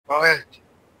Oh, yeah.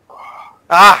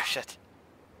 Ah, shit.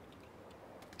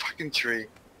 Fucking tree.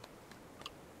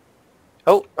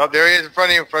 Oh. Oh, there he is in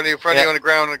front of you, on the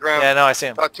ground, Yeah, no, I see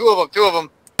him. Two of them.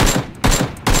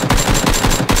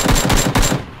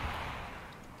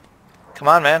 Come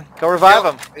on, man. Go revive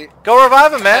him. Go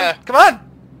revive him, man. Come on.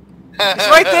 He's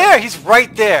right there. He's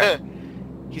right there.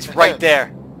 He's right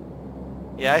there.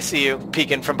 Yeah, I see you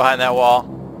peeking from behind that wall.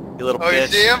 You little bitch. Oh, you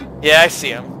see him? Yeah, I see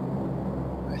him.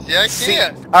 I see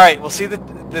it. All right, we'll see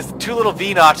there's two little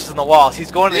V notches in the walls.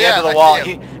 He's going to the end of the wall.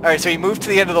 All right, so he moved to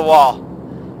the end of the wall.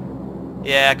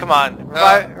 Yeah, come on.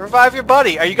 Revive your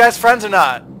buddy. Are you guys friends or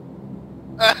not?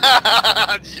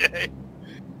 Jay.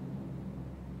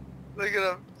 Look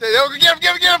at him.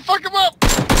 Get him, fuck him up!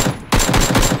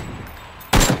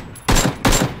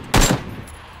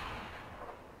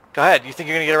 Go ahead. You think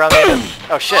you're gonna get around the end?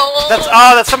 Oh shit!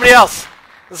 That's somebody else.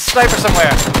 There's a sniper somewhere.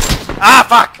 Ah,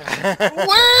 fuck!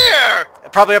 Where?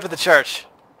 Probably up at the church.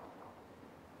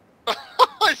 Oh,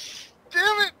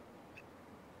 damn it!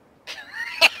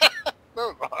 That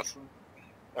was awesome.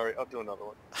 All right, I'll do another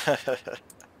one.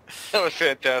 That was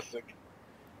fantastic.